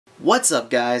What's up,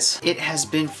 guys? It has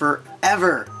been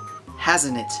forever,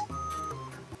 hasn't it?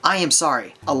 I am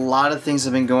sorry. A lot of things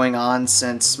have been going on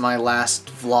since my last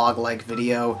vlog-like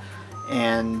video,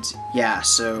 and yeah,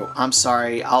 so I'm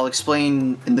sorry. I'll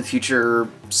explain in the future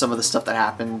some of the stuff that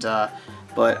happened,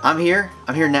 but I'm here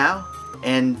now,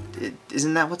 and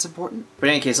isn't that what's important? But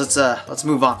in any case, let's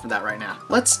move on from that right now.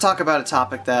 Let's talk about a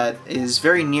topic that is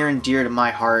very near and dear to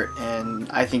my heart, and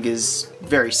I think is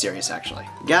very serious, actually.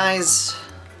 Guys,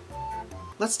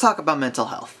 let's talk about mental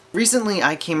health. Recently,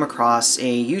 I came across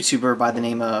a YouTuber by the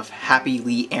name of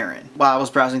HappiLeeErin. While I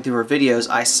was browsing through her videos,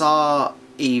 I saw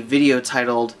a video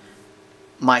titled,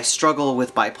 "My Struggle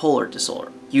with Bipolar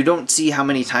Disorder." You don't see how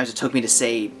many times it took me to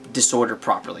say disorder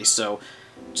properly, so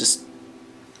just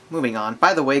moving on.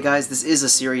 By the way, guys, this is a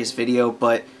serious video,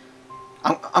 but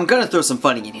I'm gonna throw some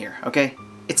funny in here, okay?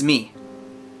 It's me.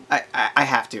 I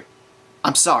have to.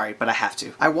 I'm sorry, but I have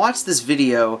to. I watched this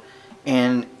video,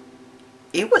 and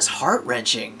it was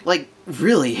heart-wrenching. Like,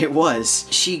 really, it was.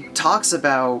 She talks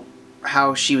about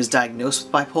how she was diagnosed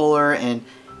with bipolar and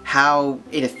how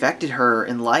it affected her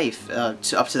in life up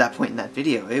to that point in that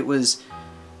video. It was...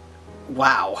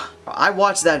 wow. I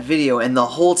watched that video and the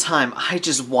whole time I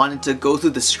just wanted to go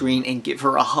through the screen and give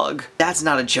her a hug. That's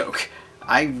not a joke.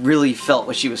 I really felt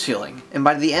what she was feeling. And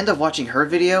by the end of watching her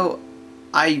video,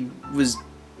 I was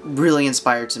really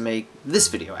inspired to make this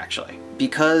video, actually.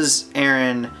 Because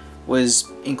Erin was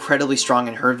incredibly strong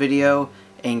in her video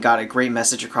and got a great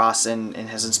message across and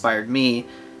has inspired me,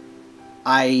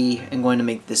 I am going to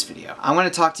make this video. I'm going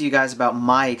to talk to you guys about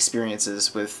my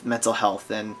experiences with mental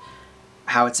health and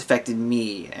how it's affected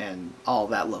me and all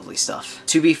that lovely stuff.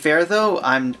 To be fair though,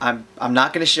 I'm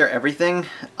not going to share everything.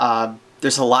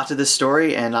 There's a lot to this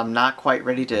story and I'm not quite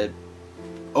ready to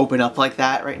open up like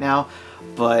that right now,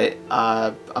 but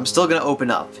I'm still going to open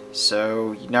up,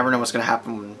 so you never know what's going to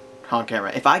happen on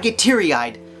camera. If I get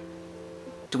teary-eyed,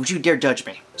 don't you dare judge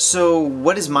me. So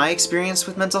what is my experience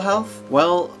with mental health?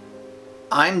 Well,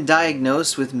 I'm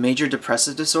diagnosed with major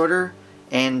depressive disorder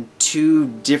and 2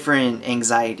 different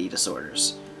anxiety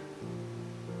disorders.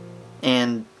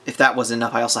 And if that wasn't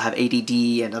enough, I also have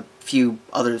ADD and a few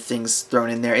other things thrown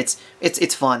in there. It's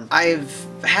fun. I've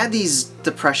had these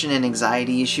depression and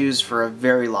anxiety issues for a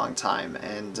very long time,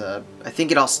 and I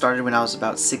think it all started when I was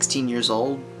about 16 years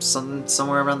old,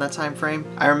 somewhere around that time frame.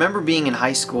 I remember being in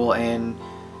high school and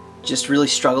just really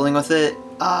struggling with it,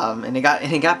 and it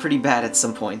got pretty bad at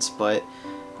some points, but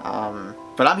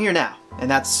I'm here now, and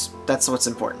that's what's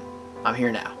important. I'm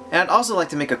here now. And I'd also like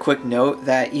to make a quick note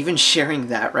that even sharing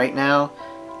that right now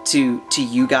to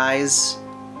you guys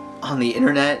on the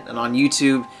internet and on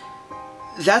YouTube,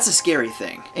 that's a scary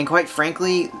thing. And quite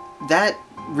frankly, that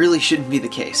really shouldn't be the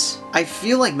case. I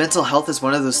feel like mental health is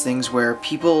one of those things where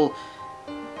people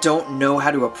don't know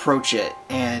how to approach it,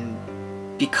 and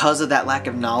because of that lack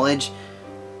of knowledge,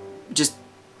 just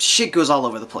shit goes all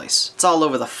over the place. It's all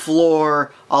over the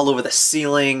floor, all over the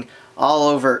ceiling, all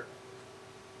over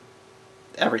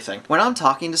everything. When I'm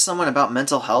talking to someone about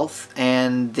mental health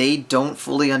and they don't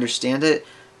fully understand it,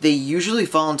 they usually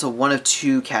fall into one of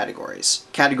 2 categories.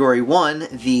 Category 1,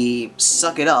 the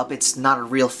suck it up, it's not a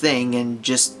real thing and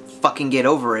just fucking get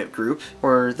over it group.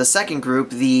 Or the second group,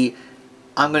 the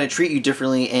I'm gonna treat you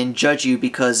differently and judge you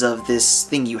because of this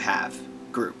thing you have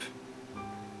group.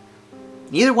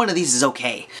 Neither one of these is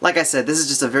okay. Like I said, this is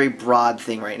just a very broad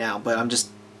thing right now, but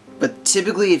but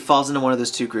typically it falls into one of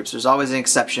those 2 groups. There's always an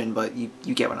exception, but you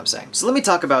get what I'm saying. So let me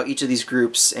talk about each of these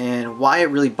groups and why it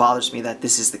really bothers me that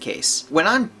this is the case. When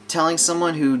I'm telling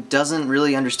someone who doesn't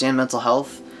really understand mental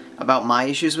health about my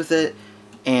issues with it,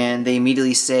 and they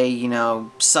immediately say, you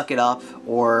know, suck it up,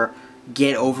 or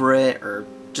get over it, or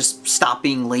just stop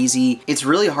being lazy, it's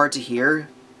really hard to hear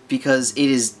because it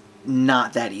is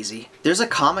not that easy. There's a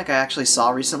comic I actually saw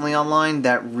recently online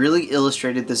that really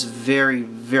illustrated this very,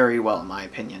 very well in my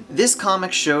opinion. This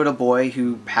comic showed a boy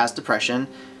who has depression,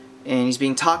 and he's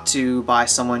being talked to by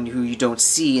someone who you don't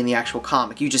see in the actual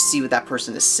comic. You just see what that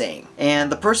person is saying.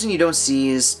 And the person you don't see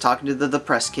is talking to the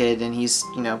depressed kid, and he's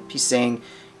saying,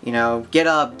 you know, get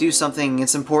up, do something,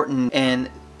 it's important. And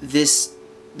this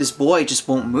boy just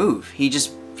won't move. He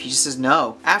just says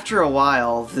no. After a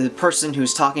while, the person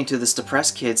who's talking to this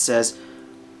depressed kid says,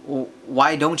 well,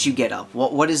 why don't you get up?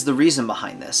 What is the reason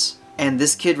behind this? And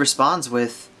this kid responds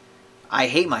with, I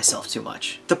hate myself too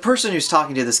much. The person who's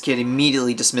talking to this kid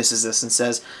immediately dismisses this and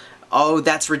says, oh,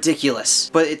 that's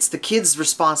ridiculous. But it's the kid's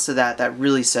response to that that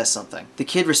really says something. The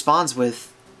kid responds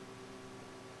with,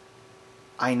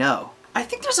 I know. I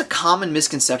think there's a common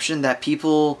misconception that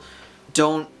people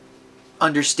don't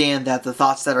understand that the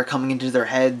thoughts that are coming into their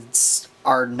heads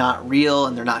are not real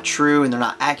and they're not true and they're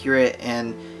not accurate,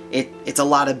 and It's a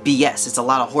lot of BS. It's a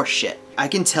lot of horse shit. I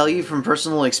can tell you from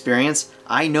personal experience,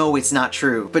 I know it's not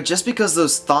true. But just because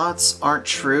those thoughts aren't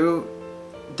true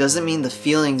doesn't mean the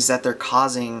feelings that they're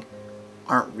causing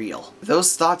aren't real.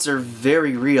 Those thoughts are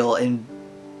very real and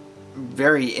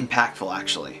very impactful,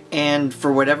 actually. And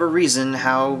for whatever reason,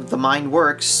 how the mind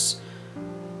works,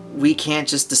 we can't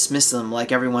just dismiss them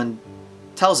like everyone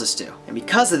tells us to. And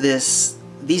because of this,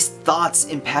 these thoughts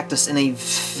impact us in a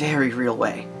very real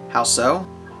way. How so?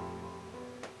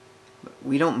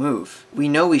 We don't move. We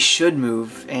know we should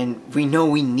move, and we know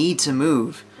we need to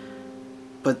move,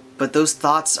 but those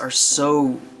thoughts are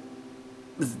so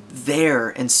there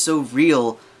and so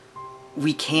real,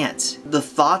 we can't. The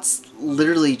thoughts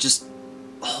literally just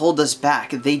hold us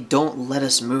back. They don't let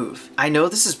us move. I know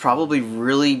this is probably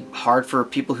really hard for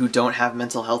people who don't have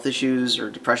mental health issues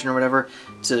or depression or whatever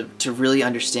to really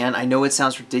understand. I know it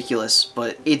sounds ridiculous,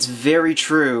 but it's very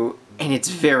true. And it's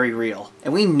very real.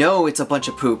 And we know it's a bunch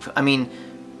of poop. I mean,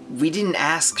 we didn't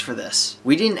ask for this.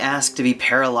 We didn't ask to be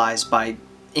paralyzed by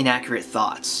inaccurate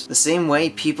thoughts. The same way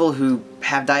people who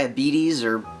have diabetes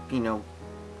or, you know,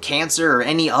 cancer or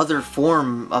any other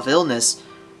form of illness,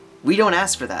 we don't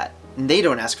ask for that. And they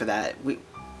don't ask for that.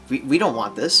 We don't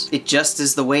want this. It just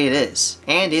is the way it is.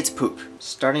 And it's poop.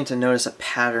 Starting to notice a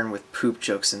pattern with poop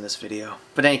jokes in this video.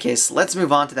 But in any case, let's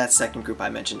move on to that second group I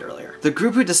mentioned earlier. The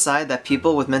group who decide that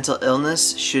people with mental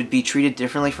illness should be treated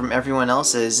differently from everyone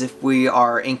else as if we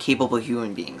are incapable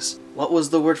human beings. What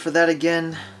was the word for that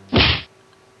again?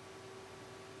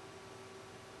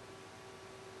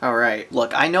 Alright,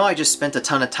 look, I know I just spent a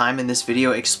ton of time in this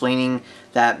video explaining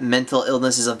that mental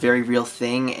illness is a very real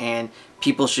thing and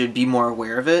people should be more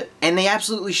aware of it, and they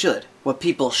absolutely should. What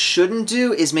people shouldn't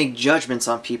do is make judgments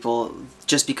on people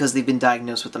just because they've been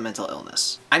diagnosed with a mental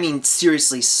illness. I mean,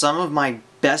 seriously, some of my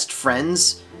best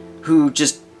friends who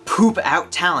just poop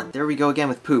out talent, there we go again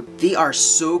with poop, they are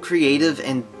so creative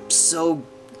and so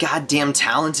goddamn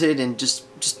talented and just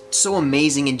so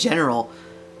amazing in general.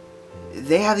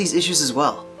 They have these issues as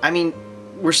well. I mean,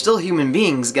 we're still human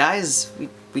beings, guys.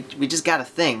 We just got a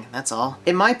thing, that's all.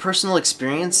 In my personal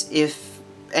experience, if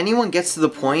anyone gets to the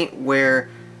point where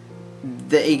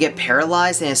they get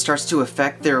paralyzed and it starts to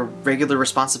affect their regular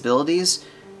responsibilities,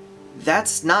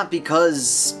 that's not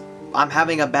because I'm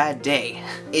having a bad day.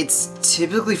 It's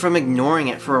typically from ignoring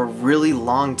it for a really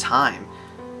long time,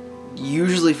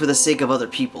 usually for the sake of other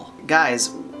people. Guys,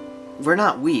 we're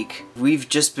not weak. We've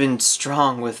just been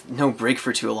strong with no break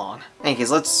for too long.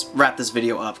 Anyways, let's wrap this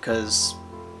video up because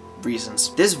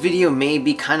reasons. This video may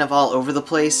be kind of all over the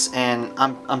place, and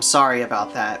I'm sorry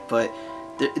about that, but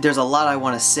there's a lot I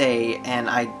want to say, and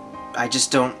I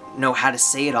just don't know how to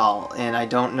say it all, and I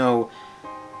don't know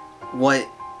what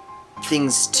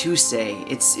things to say.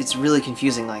 It's really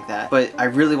confusing like that, but I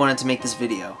really wanted to make this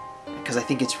video because I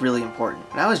think it's really important.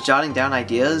 When I was jotting down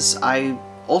ideas, I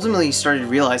ultimately started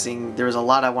realizing there was a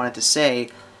lot I wanted to say,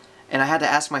 and I had to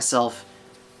ask myself,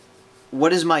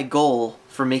 what is my goal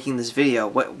for making this video?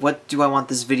 What do I want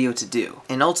this video to do?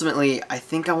 And ultimately, I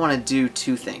think I want to do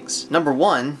two things. Number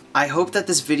one, I hope that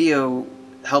this video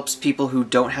helps people who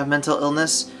don't have mental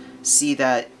illness see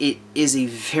that it is a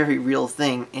very real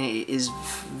thing and it is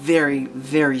very,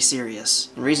 very serious.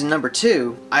 And reason number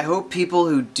two, I hope people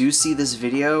who do see this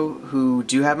video who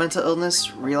do have mental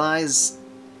illness realize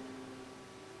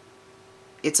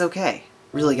it's okay.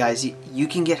 Really, guys, you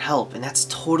can get help, and that's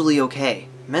totally okay.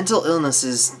 Mental illness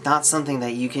is not something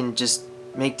that you can just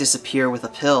make disappear with a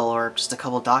pill or just a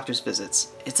couple doctor's visits.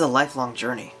 It's a lifelong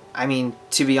journey. I mean,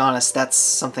 to be honest, that's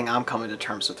something I'm coming to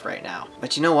terms with right now.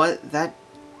 But you know what? That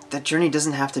journey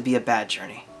doesn't have to be a bad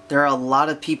journey. There are a lot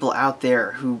of people out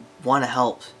there who want to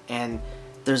help, and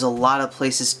there's a lot of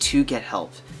places to get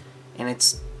help, and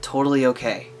it's totally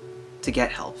okay to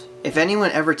get help. If anyone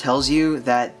ever tells you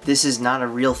that this is not a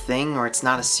real thing or it's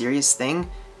not a serious thing,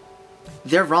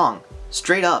 they're wrong.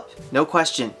 Straight up, no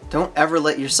question. Don't ever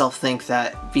let yourself think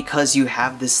that because you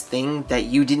have this thing that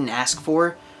you didn't ask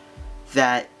for,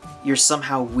 that you're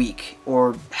somehow weak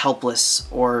or helpless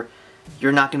or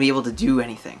you're not going to be able to do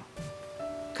anything.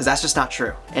 Because that's just not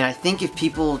true. And I think if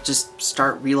people just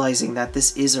start realizing that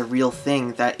this is a real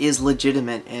thing that is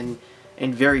legitimate and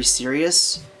very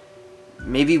serious,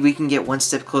 maybe we can get one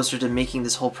step closer to making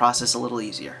this whole process a little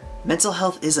easier. Mental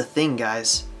health is a thing,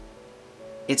 guys.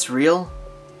 It's real.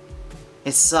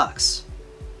 It sucks.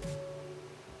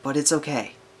 But it's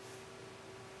okay.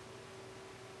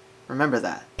 Remember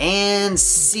that. And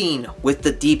scene with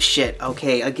the deep shit.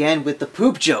 Okay, again with the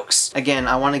poop jokes. Again,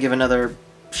 I want to give another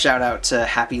shout out to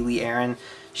HappiLeeErin.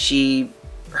 She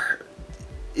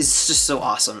is just so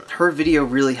awesome. Her video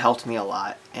really helped me a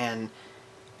lot, and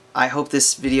I hope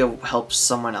this video helps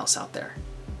someone else out there,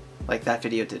 like that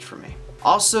video did for me.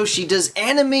 Also, she does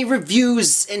anime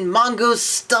reviews and manga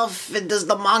stuff and does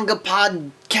the manga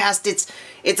podcast.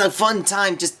 It's a fun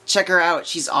time. Just check her out.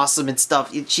 She's awesome and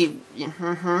stuff. If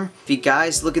you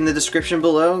guys look in the description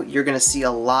below, you're gonna see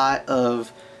a lot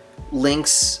of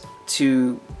links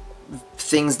to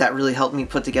things that really helped me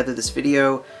put together this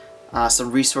video,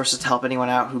 some resources to help anyone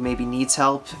out who maybe needs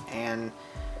help, and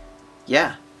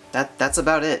yeah, that's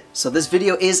about it. So this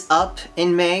video is up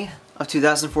in May of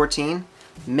 2014.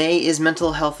 May is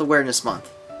Mental Health Awareness Month,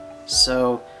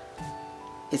 so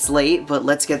it's late, but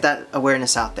let's get that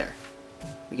awareness out there.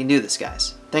 We can do this,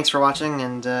 guys. Thanks for watching,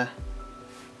 and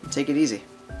take it easy.